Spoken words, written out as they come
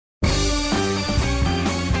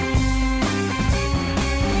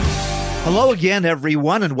Hello again,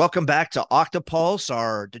 everyone, and welcome back to OctoPulse,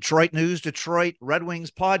 our Detroit News, Detroit Red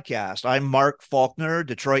Wings podcast. I'm Mark Faulkner,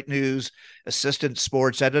 Detroit News assistant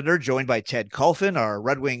sports editor, joined by Ted Kulfan, our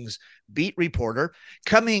Red Wings beat reporter.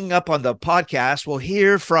 Coming up on the podcast, we'll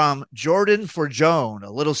hear from Jordan Forgione,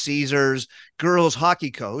 a Little Caesars girls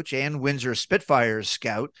hockey coach and Windsor Spitfires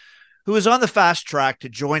scout, who is on the fast track to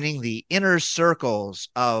joining the inner circles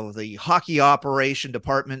of the hockey operation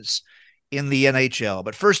departments in the NHL.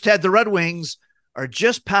 But first, Ted, the Red Wings are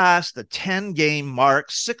just past the 10-game mark,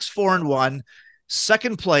 6-4-1,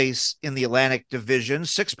 second place in the Atlantic Division,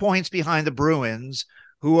 6 points behind the Bruins,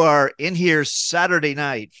 who are in here Saturday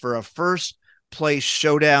night for a first place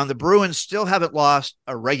showdown. The Bruins still haven't lost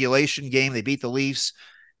a regulation game. They beat the Leafs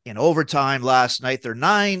in overtime last night. They're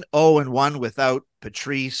 9-0-1 without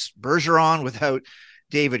Patrice Bergeron, without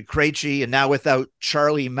David Krejci, and now without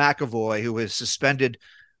Charlie McAvoy, who is suspended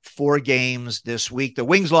 4 games this week. The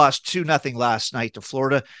Wings lost 2-0 last night to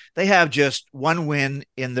Florida. They have just 1 win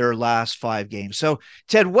in their last 5 games. So,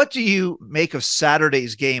 Ted, what do you make of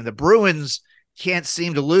Saturday's game? The Bruins can't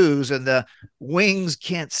seem to lose, and the Wings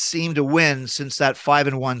can't seem to win since that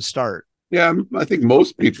 5-1 start. Yeah, I think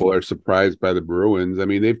most people are surprised by the Bruins. I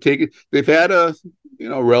mean, they've had a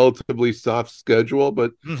relatively soft schedule,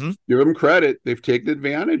 but give them credit. They've taken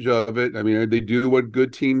advantage of it. I mean, they do what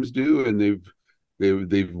good teams do, and they've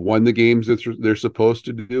won the games that they're supposed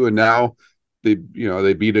to do, and now they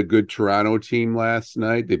beat a good Toronto team last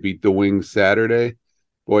night. They beat the Wings Saturday.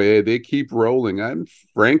 Boy, they keep rolling. I'm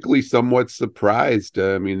frankly somewhat surprised.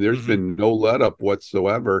 I mean, there's been no let up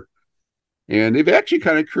whatsoever, and they've actually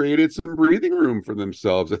kind of created some breathing room for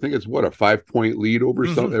themselves. I think it's a 5-point lead over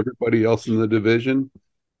everybody else in the division.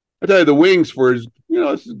 I tell you, the Wings, for as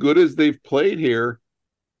good as they've played here,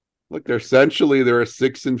 look, they're a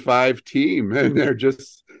 6-5 team, and they're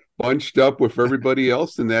just bunched up with everybody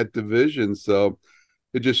else in that division. So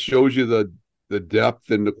it just shows you the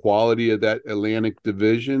depth and the quality of that Atlantic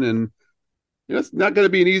division. And it's not going to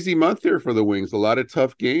be an easy month here for the Wings. A lot of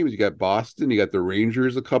tough games. You got Boston, you got the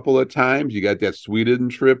Rangers a couple of times, you got that Sweden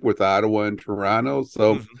trip with Ottawa and Toronto.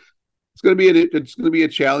 So it's going to be a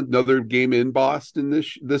challenge. Another game in Boston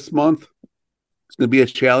this month. It's going to be a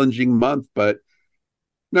challenging month, but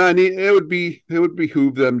no, it would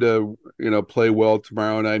behoove them to play well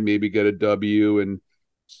tomorrow night, maybe get a W and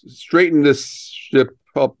straighten this ship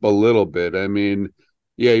up a little bit. I mean,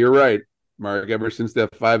 yeah, you're right, Mark. Ever since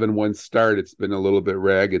that 5-1 start, it's been a little bit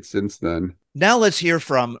ragged since then. Now let's hear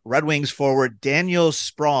from Red Wings forward Daniel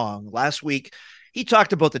Sprong. Last week, he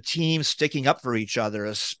talked about the team sticking up for each other,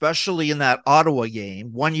 especially in that Ottawa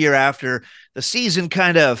game, 1 year after the season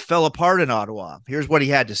kind of fell apart in Ottawa. Here's what he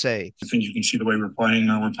had to say. I think you can see the way we're playing.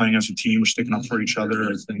 We're playing as a team. We're sticking up for each other.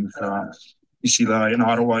 I think you see that in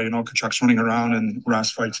Ottawa, Kachuk's running around and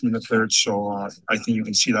Rass fights him in the third. So I think you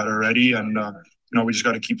can see that already. And, we just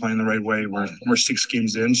got to keep playing the right way. We're 6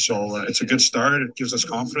 games in, so it's a good start. It gives us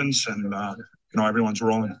confidence, and everyone's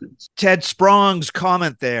rolling. Ted Sprong's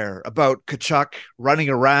comment there about Tkachuk running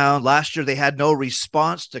around. Last year, they had no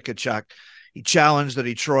response to Tkachuk. He challenged the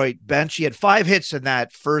Detroit bench. He had 5 hits in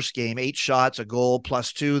that first game, 8 shots, a goal,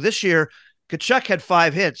 +2. This year, Tkachuk had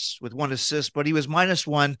 5 hits with 1 assist, but he was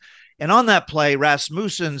 -1. And on that play,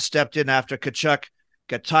 Rasmussen stepped in after Tkachuk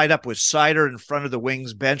got tied up with Seider in front of the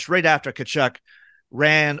Wings bench right after Tkachuk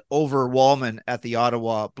ran over Wallman at the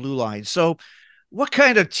Ottawa blue line. So what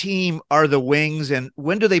kind of team are the Wings, and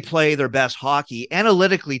when do they play their best hockey?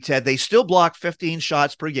 Analytically, Ted, they still block 15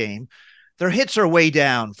 shots per game. Their hits are way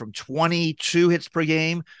down from 22 hits per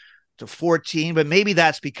game to 14, but maybe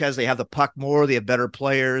that's because they have the puck more, they have better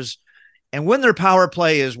players. And when their power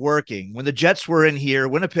play is working, when the Jets were in here,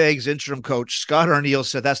 Winnipeg's interim coach, Scott Arniel,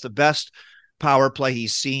 said that's the best power play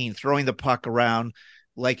he's seen, throwing the puck around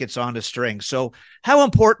like it's on a string. So how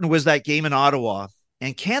important was that game in Ottawa?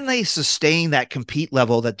 And can they sustain that compete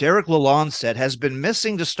level that Derek Lalonde said has been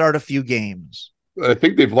missing to start a few games? I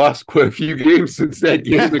think they've lost quite a few games since that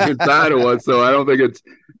game against Ottawa, so I don't think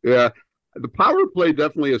the power play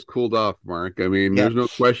definitely has cooled off, Mark. I mean, there's no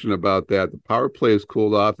question about that. The power play has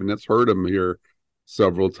cooled off, and that's hurt them here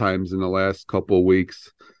several times in the last couple of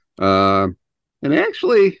weeks. And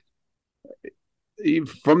actually,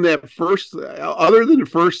 from that first, other than the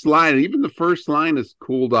first line, even the first line has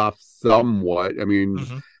cooled off somewhat. I mean,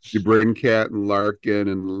 DeBrincat and Larkin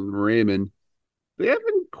and Raymond, they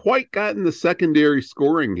haven't quite gotten the secondary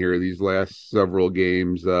scoring here these last several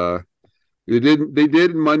games. They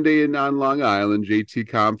did Monday on Long Island. JT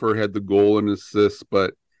Compher had the goal and assist,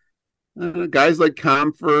 but guys like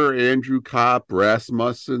Compher, Andrew Kopp,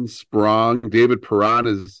 Rasmussen, Sprong, David Perron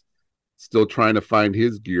is still trying to find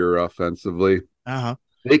his gear offensively.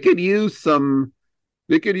 They could use some.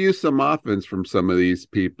 They could use some offense from some of these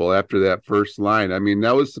people after that first line. I mean,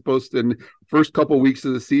 that was supposed to, in the first couple of weeks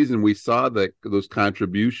of the season, we saw that those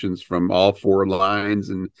contributions from all four lines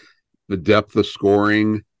and the depth of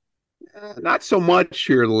scoring. Not so much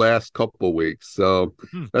here the last couple of weeks. So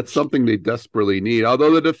that's something they desperately need.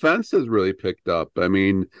 Although the defense has really picked up. I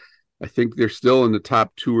mean, I think they're still in the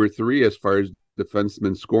top 2 or 3 as far as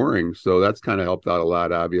defensemen scoring. So that's kind of helped out a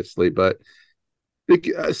lot, obviously. But I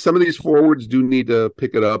think some of these forwards do need to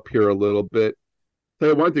pick it up here a little bit. Tell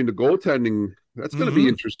you one thing, the goaltending, that's going to be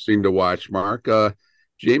interesting to watch, Mark.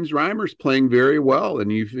 James Reimer's playing very well, and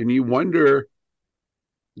you wonder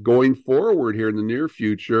going forward here in the near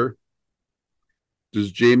future,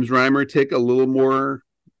 does James Reimer take a little more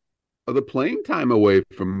of the playing time away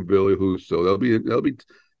from Billy Husso? That'll be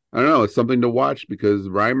I don't know, it's something to watch because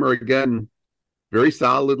Reimer again, very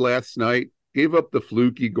solid last night. Gave up the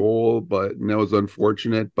fluky goal, but that was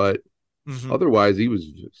unfortunate. But otherwise, he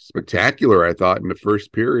was spectacular, I thought, in the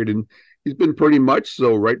first period. And he's been pretty much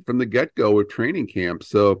so right from the get-go of training camp.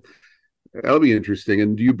 So that'll be interesting.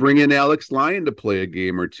 And do you bring in Alex Lyon to play a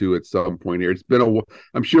game or two at some point here? It's been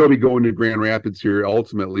I'm sure he'll be going to Grand Rapids here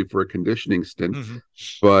ultimately for a conditioning stint.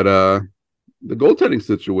 But the goaltending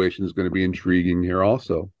situation is going to be intriguing here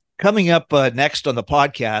also. Coming up next on the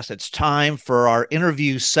podcast, it's time for our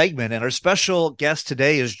interview segment, and our special guest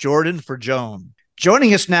today is Jordan Forgione.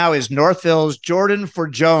 Joining us now is Northville's Jordan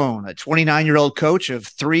Forgione, a 29-year-old coach of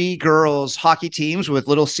 3 girls hockey teams with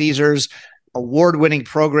Little Caesars, award-winning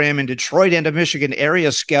program in Detroit and a Michigan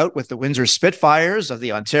area scout with the Windsor Spitfires of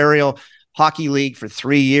the Ontario Hockey League for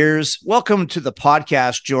 3 years. Welcome to the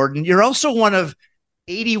podcast, Jordan. You're also one of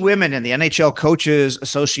 80 women in the NHL Coaches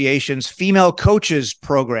Association's Female Coaches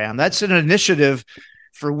Program. That's an initiative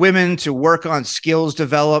for women to work on skills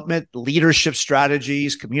development, leadership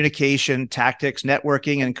strategies, communication, tactics,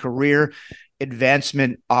 networking, and career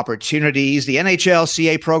advancement opportunities. The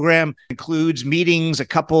NHLCA program includes meetings a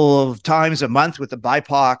couple of times a month with the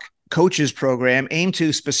BIPOC Coaches Program, aimed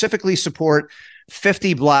to specifically support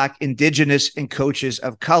 50 Black, Indigenous, and coaches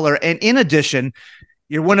of color. And in addition,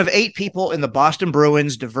 you're one of 8 people in the Boston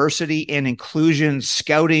Bruins Diversity and Inclusion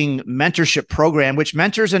Scouting Mentorship Program, which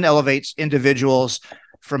mentors and elevates individuals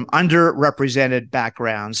from underrepresented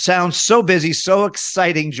backgrounds. Sounds so busy, so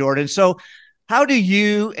exciting, Jordan. So how do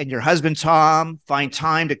you and your husband, Tom, find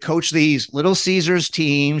time to coach these Little Caesars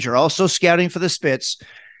teams? You're also scouting for the Spits,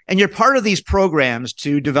 and you're part of these programs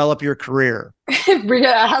to develop your career. We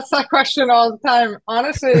get asked that question all the time.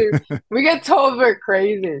 Honestly, we get told we're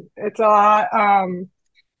crazy. It's a lot.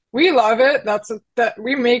 We love it. That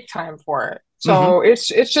we make time for it. So it's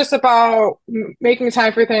just about making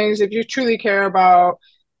time for things. If you truly care about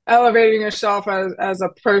elevating yourself as a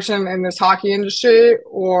person in this hockey industry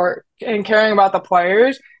and caring about the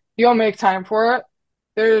players, you'll make time for it.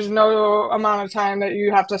 There's no amount of time that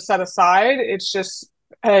you have to set aside. It's just,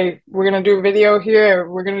 hey, we're gonna do a video here.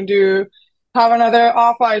 We're gonna have another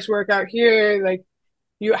off ice workout here. Like,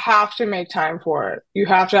 you have to make time for it. You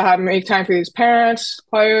have to make time for these parents,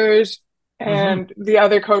 players, and the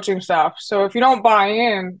other coaching staff. So if you don't buy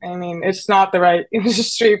in, I mean, it's not the right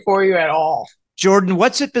industry for you at all. Jordan,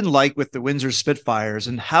 what's it been like with the Windsor Spitfires,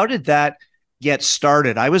 and how did that get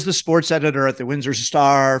started? I was the sports editor at the Windsor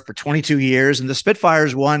Star for 22 years, and the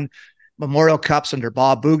Spitfires won Memorial Cups under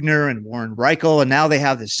Bob Bugner and Warren Reichel, and now they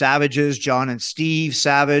have the Savages, John and Steve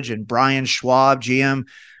Savage and Brian Schwab, GM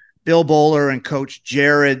Bill Bowler and Coach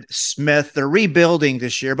Jared Smith. They're rebuilding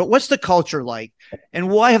this year, but what's the culture like, and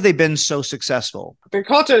why have they been so successful? The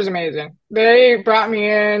culture is amazing. They brought me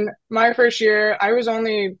in my first year. I was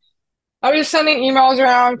sending emails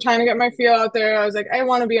around, trying to get my feel out there. I was like, I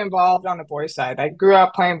want to be involved on the boys' side. I grew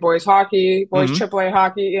up playing boys hockey, boys AAA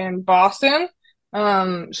hockey in Boston.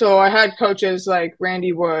 So I had coaches like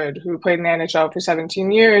Randy Wood, who played in the NHL for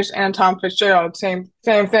 17 years, and Tom Fitzgerald, same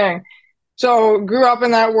thing. So grew up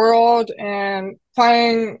in that world and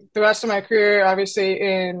playing the rest of my career, obviously,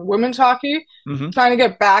 in women's hockey, trying to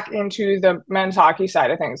get back into the men's hockey side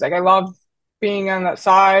of things. Like, I love being on that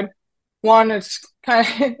side. One, it's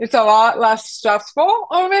a lot less stressful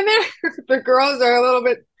over there. The girls are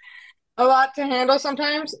a lot to handle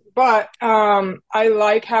sometimes, but I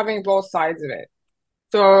like having both sides of it.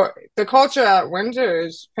 So the culture at Windsor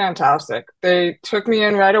is fantastic. They took me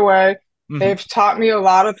in right away. They've taught me a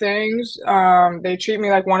lot of things. They treat me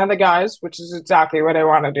like one of the guys, which is exactly what I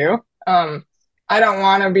want to do. I don't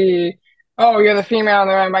want to be, oh, you're the female in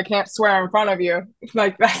the room, I can't swear in front of you.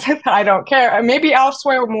 Like, I don't care. Maybe I'll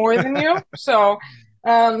swear more than you. So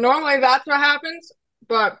normally that's what happens.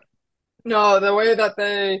 But no, the way that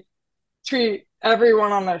they treat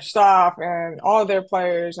everyone on their staff and all their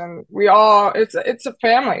players, and we all it's a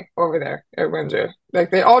family over there at Windsor.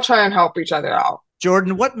 Like they all try and help each other out.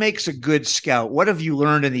 Jordan, what makes a good scout? What have you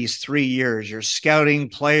learned in these 3 years? You're scouting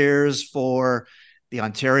players for the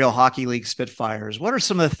Ontario Hockey League Spitfires. What are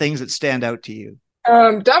some of the things that stand out to you?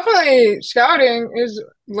 Definitely scouting is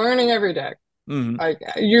learning every day. Mm-hmm. Like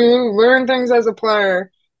you learn things as a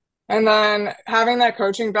player, and then having that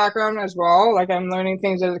coaching background as well. Like I'm learning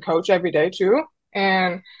things as a coach every day too,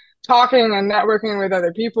 and talking and networking with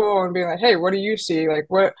other people and being like, hey, what do you see? Like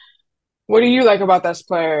what do you like about this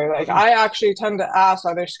player? Like I actually tend to ask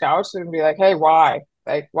other scouts and be like, hey, why?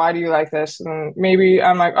 Like why do you like this? And maybe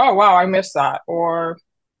I'm like, oh wow, I missed that. Or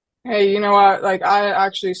hey, you know what? Like I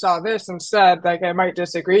actually saw this instead. Like I might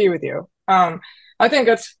disagree with you. I think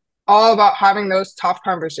it's all about having those tough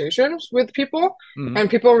conversations with people, and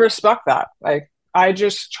people respect that. Like I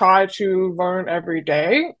just try to learn every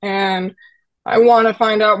day, and I want to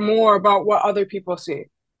find out more about what other people see.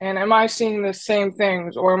 And am I seeing the same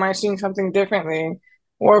things, or am I seeing something differently,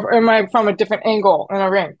 or am I from a different angle in a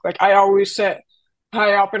rink? Like I always sit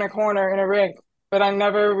high up in a corner in a rink, but I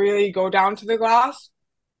never really go down to the glass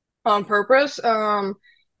on purpose.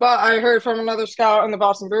 But I heard from another scout in the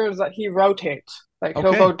Boston Bruins that he rotates. Like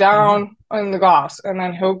he'll go down in the glass and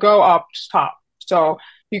then he'll go up top. So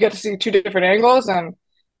you get to see two different angles, and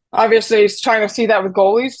obviously he's trying to see that with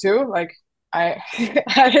goalies too. Like I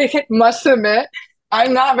I must admit,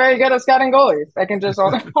 I'm not very good at scouting goalies. I can just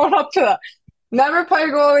own up to that. Never play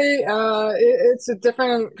goalie. It's a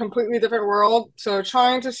completely different world. So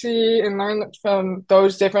trying to see and learn from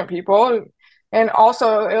those different people, and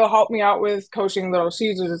also it'll help me out with coaching Little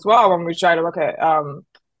Caesars as well when we try to look at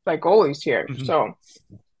like goalies here. So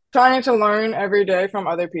trying to learn every day from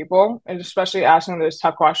other people, and especially asking those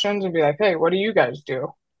tough questions and be like, hey, what do you guys do?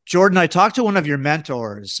 Jordan, I talked to one of your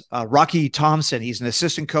mentors, Rocky Thompson. He's an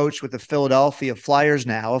assistant coach with the Philadelphia Flyers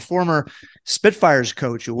now, a former Spitfires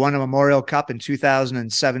coach who won a Memorial Cup in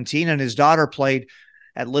 2017, and his daughter played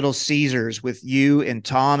at Little Caesars with you and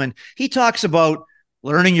Tom. And he talks about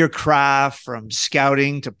learning your craft from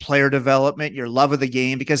scouting to player development, your love of the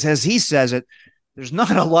game, because as he says it, there's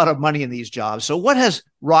not a lot of money in these jobs. So what has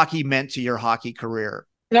Rocky meant to your hockey career?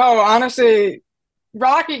 No, honestly,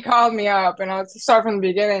 Rocky called me up, and I'll start from the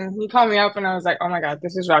beginning. He called me up and I was like, oh my God,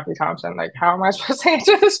 this is Rocky Thompson. Like, how am I supposed to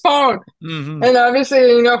answer this phone? And obviously,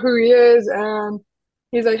 you know who he is. And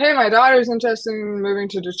he's like, hey, my daughter's interested in moving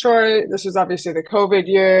to Detroit. This was obviously the COVID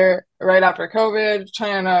year, right after COVID,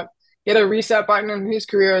 trying to get a reset button in his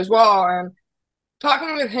career as well. And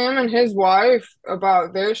talking with him and his wife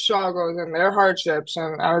about their struggles and their hardships.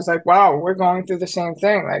 And I was like, wow, we're going through the same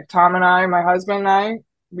thing. Like Tom and I, my husband and I,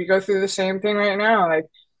 we go through the same thing right now. Like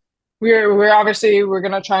we're obviously we're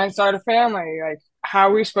gonna try and start a family. Like how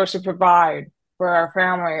are we supposed to provide for our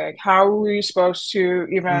family? Like how are we supposed to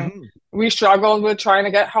even we struggled with trying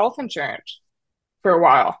to get health insurance for a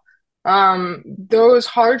while. Those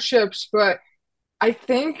hardships, but I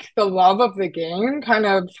think the love of the game kind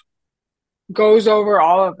of goes over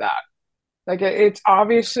all of that. Like it's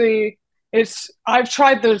obviously I've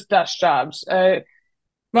tried those desk jobs.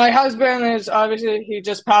 My husband is obviously he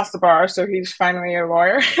just passed the bar, so he's finally a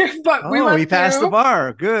lawyer. But he passed the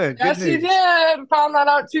bar. Good. Yes, good he did. Found that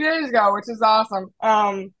out 2 days ago, which is awesome.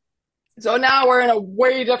 So now we're in a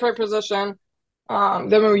way different position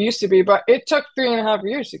than we used to be, but it took 3.5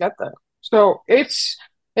 years to get there. So it's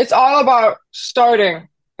all about starting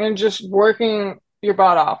and just working your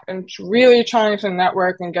butt off and really trying to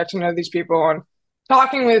network and get to know these people. And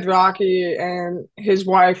talking with Rocky and his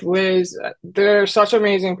wife Liz, they're such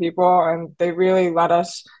amazing people, and they really let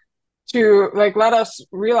us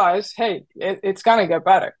realize, hey, it's gonna get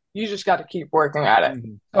better. You just got to keep working at it.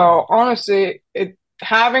 So honestly,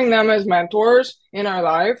 having them as mentors in our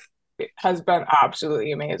life has been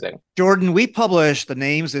absolutely amazing. Jordan, we published the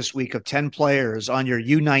names this week of 10 players on your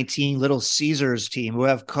U19 Little Caesars team who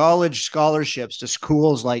have college scholarships to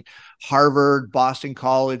schools like Harvard, Boston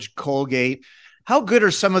College, Colgate. How good are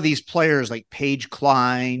some of these players like Paige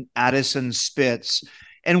Klein, Addison Spitz?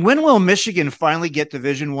 And when will Michigan finally get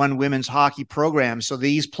Division I women's hockey programs so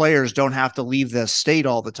these players don't have to leave the state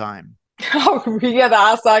all the time? Oh, we get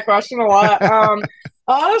asked that question a lot.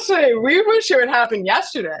 Honestly, we wish it would happen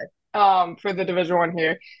yesterday for the Division I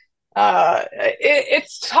here.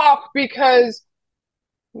 It's tough because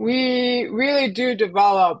we really do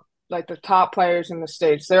develop like the top players in the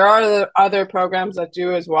States. There are other programs that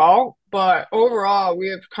do as well, but overall, we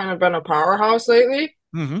have kind of been a powerhouse lately.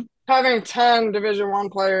 Having 10 Division I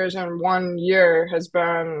players in 1 year has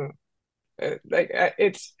been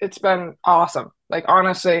it's been awesome. Like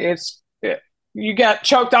honestly, you get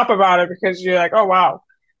choked up about it because you're like, oh, wow,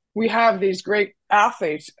 we have these great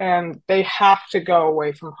athletes and they have to go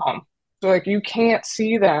away from home. So like you can't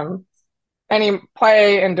see them any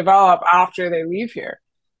play and develop after they leave here.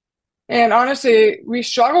 And honestly, we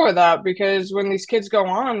struggle with that because when these kids go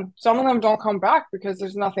on, some of them don't come back because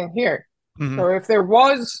there's nothing here. Mm-hmm. So if there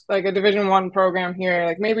was like a Division I program here,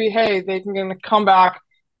 like maybe, hey, they can come back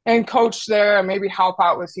and coach there and maybe help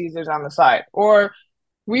out with Caesars on the side. Or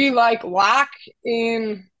we lack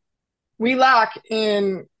in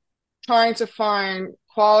trying to find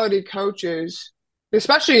quality coaches,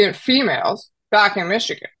 especially in females back in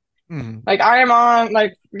Michigan. Mm-hmm. Like I am on,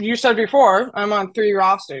 like you said before, I'm on 3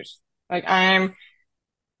 rosters. Like I'm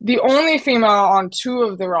the only female on 2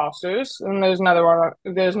 of the rosters, and there's another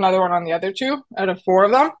one on the other 2 out of 4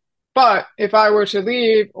 of them. But if I were to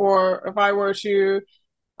leave, or if I were to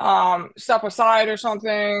step aside or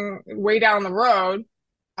something way down the road,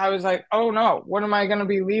 I was like, oh no, what am I going to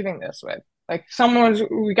be leaving this with? Like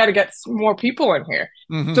we got to get more people in here.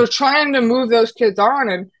 Mm-hmm. So trying to move those kids on,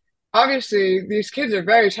 and obviously these kids are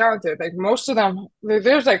very talented. Like most of them,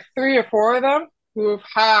 there's like 3 or 4 of them who have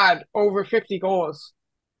had over 50 goals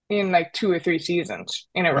in like 2 or 3 seasons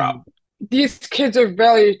in a row. These kids are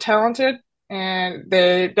very talented and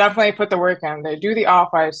they definitely put the work in. They do the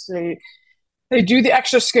off ice. They do the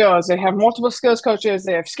extra skills. They have multiple skills coaches.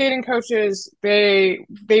 They have skating coaches. They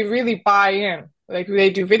really buy in. Like they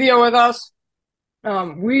do video with us.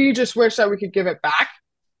 We just wish that we could give it back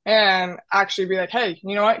and actually be like, hey,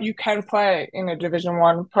 you know what? You can play in a Division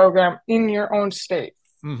I program in your own state.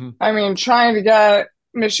 Mm-hmm. I mean, trying to get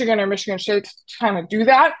Michigan or Michigan State to kind of do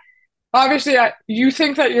that. Obviously, you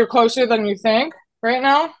think that you're closer than you think right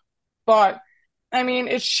now, but I mean,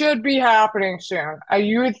 it should be happening soon.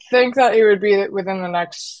 You would think that it would be within the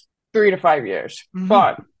next 3 to 5 years, mm-hmm.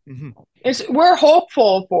 but we're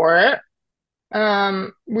hopeful for it.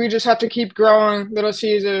 We just have to keep growing Little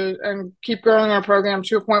Caesars and keep growing our program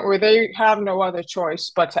to a point where they have no other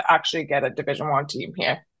choice but to actually get a Division I team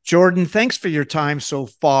here. Jordan, thanks for your time so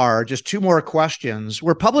far. Just 2 more questions.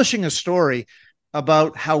 We're publishing a story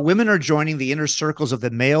about how women are joining the inner circles of the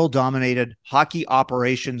male-dominated hockey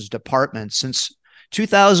operations department. Since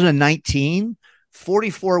 2019,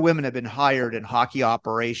 44 women have been hired in hockey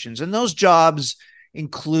operations, and those jobs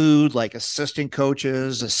include like assistant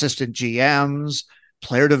coaches, assistant GMs,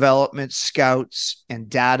 player development, scouts, and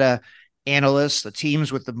data analysts. The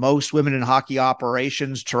teams with the most women in hockey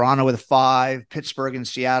operations, Toronto with 5, Pittsburgh and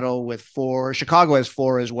Seattle with 4, Chicago has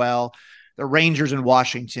 4 as well. The Rangers in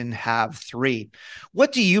Washington have 3.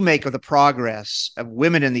 What do you make of the progress of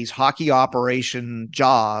women in these hockey operation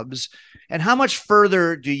jobs? And how much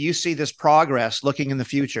further do you see this progress looking in the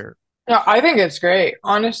future? No, I think it's great.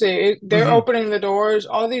 Honestly, they're mm-hmm. opening the doors.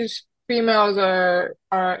 All these females are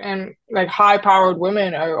and like high-powered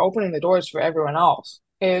women are opening the doors for everyone else.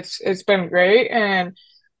 It's been great, and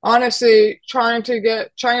honestly, trying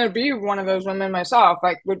to be one of those women myself,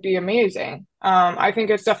 like, would be amazing. I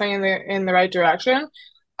think it's definitely in the right direction.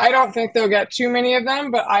 I don't think they'll get too many of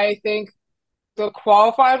them, but I think the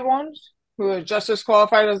qualified ones who are just as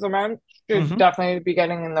qualified as the men should mm-hmm. definitely be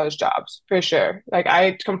getting in those jobs for sure. Like,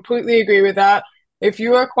 I completely agree with that. If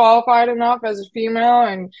you are qualified enough as a female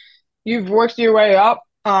and you've worked your way up,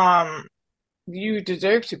 you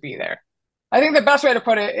deserve to be there. I think the best way to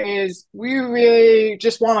put it is we really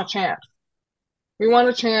just want a chance. We want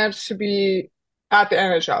a chance to be at the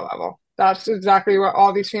NHL level. That's exactly what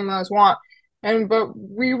all these females want. But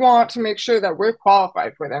we want to make sure that we're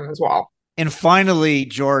qualified for them as well. And finally,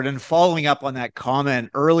 Jordan, following up on that comment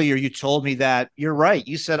earlier, you told me that you're right.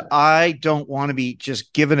 You said, I don't want to be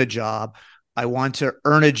just given a job. I want to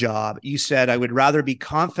earn a job. You said, I would rather be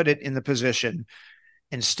confident in the position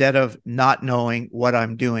instead of not knowing what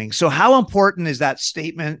I'm doing. So how important is that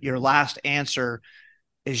statement, your last answer,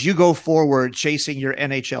 as you go forward chasing your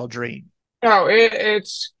NHL dream? No,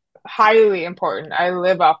 it's highly important. I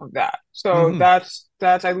live off of that. So mm-hmm. that's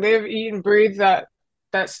I live, eat, and breathe that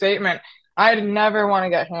statement. I'd never want to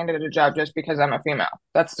get handed a job just because I'm a female.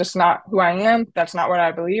 That's just not who I am. That's not what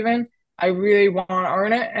I believe in. I really want to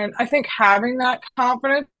earn it. And I think having that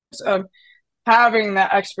confidence of having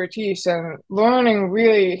that expertise and learning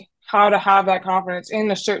really how to have that confidence in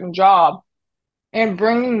a certain job and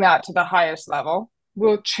bringing that to the highest level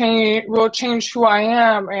will change who I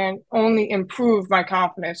am and only improve my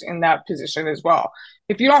confidence in that position as well.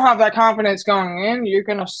 If you don't have that confidence going in, you're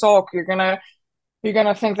going to sulk. You're going to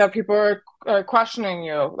think that people are questioning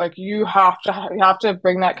you. Like, you have to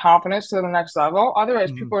bring that confidence to the next level.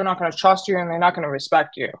 Otherwise, mm-hmm. people are not going to trust you and they're not going to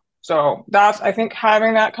respect you. So I think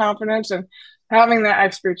having that confidence and having that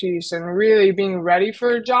expertise and really being ready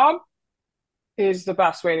for a job is the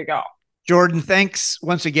best way to go. Jordan, thanks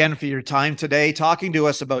once again for your time today, talking to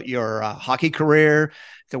us about your hockey career,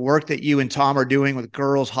 the work that you and Tom are doing with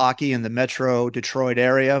girls hockey in the Metro Detroit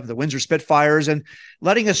area, the Windsor Spitfires, and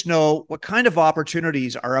letting us know what kind of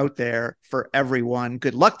opportunities are out there for everyone.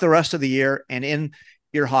 Good luck the rest of the year and in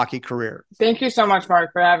your hockey career. Thank you so much,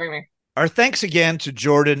 Mark, for having me. Our thanks again to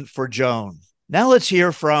Jordan Forgione. Now let's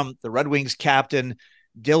hear from the Red Wings captain,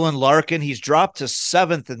 Dylan Larkin. He's dropped to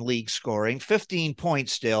 7th in league scoring, 15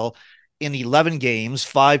 points still in 11 games,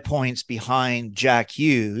 5 points behind Jack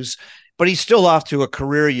Hughes, but he's still off to a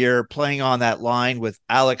career year playing on that line with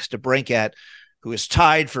Alex DeBrincat, who is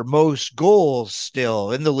tied for most goals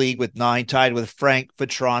still in the league with 9, tied with Frank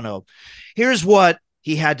Vetrano. Here's what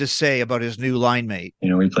he had to say about his new line mate.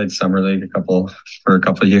 We played summer league for a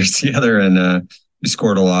couple of years together, and we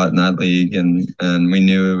scored a lot in that league, and we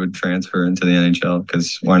knew it would transfer into the NHL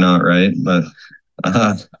because why not, right? But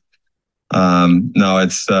no,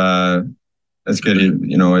 it's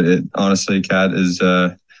good. Honestly, Cat is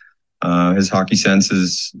his hockey sense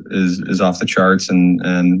is off the charts,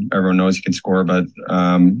 and everyone knows he can score. But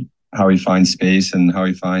how he finds space and how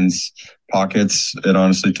he finds pockets, it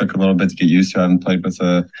honestly took a little bit to get used to. I haven't played with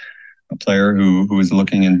a player who is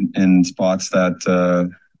looking in spots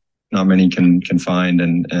that not many can find,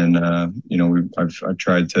 and I've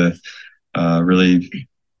tried to really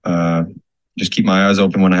just keep my eyes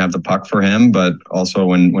open when I have the puck for him, but also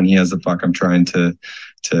when he has the puck, I'm trying to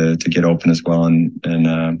get open as well. And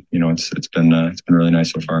it's been really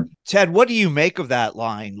nice so far. Ted, what do you make of that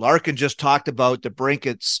line? Larkin just talked about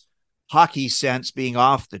DeBrincat's hockey sense being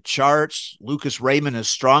off the charts. Lucas Raymond is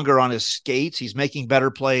stronger on his skates. He's making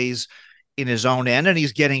better plays in his own end, and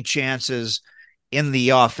he's getting chances in the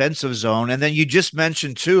offensive zone. And then you just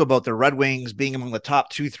mentioned too about the Red Wings being among the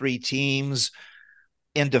top 2-3 teams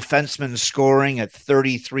in defenseman scoring at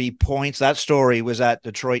 33 points. That story was at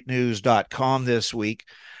DetroitNews.com this week.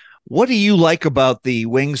 What do you like about the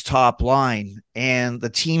Wings top line and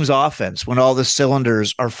the team's offense when all the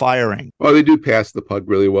cylinders are firing? Well, they do pass the puck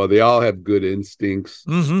really well. They all have good instincts.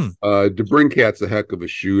 Mm-hmm. DeBrincat's a heck of a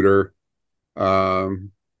shooter. I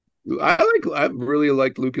really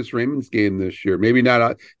liked Lucas Raymond's game this year. Maybe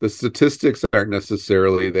not the statistics aren't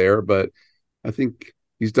necessarily there, but I think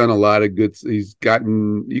he's done a lot of good.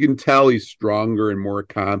 You can tell he's stronger and more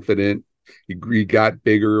confident. He got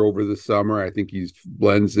bigger over the summer. I think he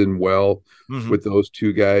blends in well with those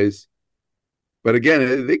two guys. But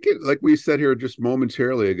again, they can, like we said here just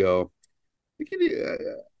momentarily ago,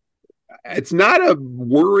 it's not a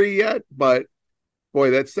worry yet, but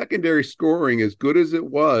boy, that secondary scoring, as good as it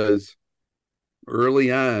was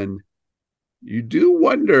early on, you do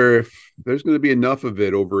wonder if there's going to be enough of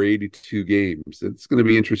it over 82 games. It's going to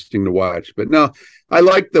be interesting to watch. But no, I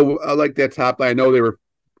like that top line. I know they were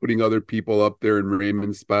putting other people up there in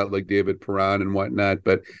Raymond's spot, like David Perron and whatnot,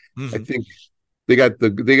 but I think they got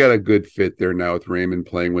a good fit there now with Raymond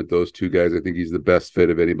playing with those two guys. I think he's the best fit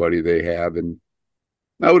of anybody they have, and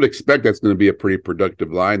I would expect that's going to be a pretty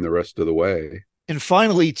productive line the rest of the way. And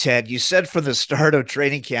finally, Ted, you said from the start of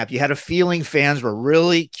training camp, you had a feeling fans were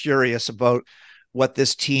really curious about what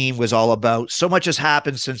this team was all about. So much has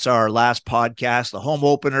happened since our last podcast, the home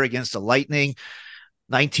opener against the Lightning,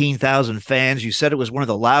 19,000 fans. You said it was one of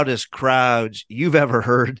the loudest crowds you've ever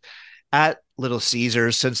heard at Little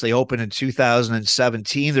Caesars since they opened in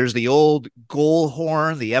 2017. There's the old goal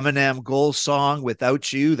horn, the Eminem goal song,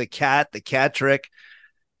 Without You, the cat trick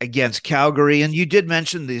against Calgary. And you did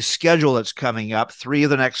mention the schedule that's coming up, 3 of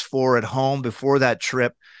the next 4 at home before that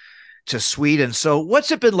trip to Sweden. So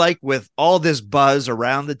what's it been like with all this buzz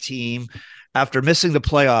around the team after missing the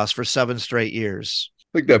playoffs for 7 straight years?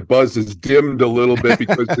 I think that buzz is dimmed a little bit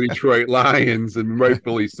because the Detroit Lions, and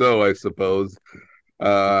rightfully so, I suppose.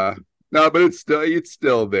 No, but it's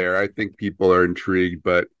still there. I think people are intrigued,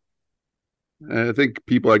 but I think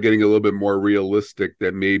people are getting a little bit more realistic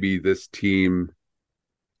that maybe this team,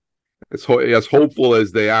 as hopeful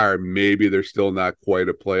as they are, maybe they're still not quite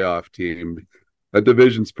a playoff team. That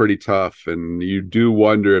division's pretty tough, and you do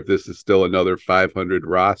wonder if this is still another 500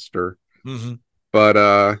 roster.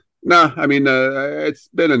 But no, I mean, it's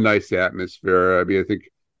been a nice atmosphere. I mean, I think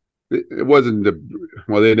it wasn't they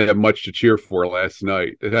didn't have much to cheer for last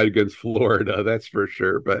night. It had against Florida, that's for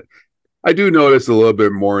sure. But I do notice a little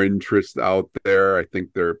bit more interest out there. I think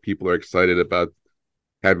people are excited about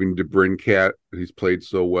having DeBrincat. He's played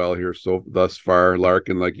so well here thus far.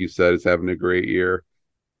 Larkin, like you said, is having a great year.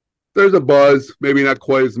 There's a buzz, maybe not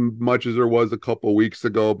quite as much as there was a couple weeks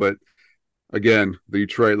ago, but again, the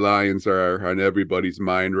Detroit Lions are on everybody's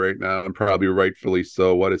mind right now, and probably rightfully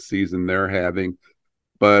so. What a season they're having.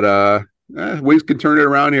 But Wings can turn it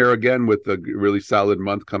around here again with a really solid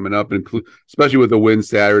month coming up, especially with a win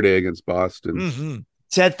Saturday against Boston. Mm-hmm.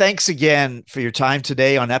 Ted, thanks again for your time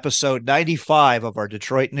today on episode 95 of our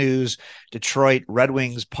Detroit News, Detroit Red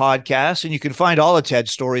Wings podcast. And you can find all of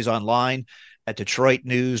Ted's stories online at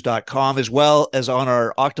DetroitNews.com, as well as on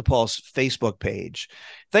our OctoPulse Facebook page.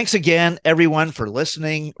 Thanks again, everyone, for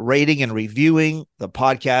listening, rating, and reviewing the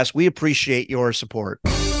podcast. We appreciate your support.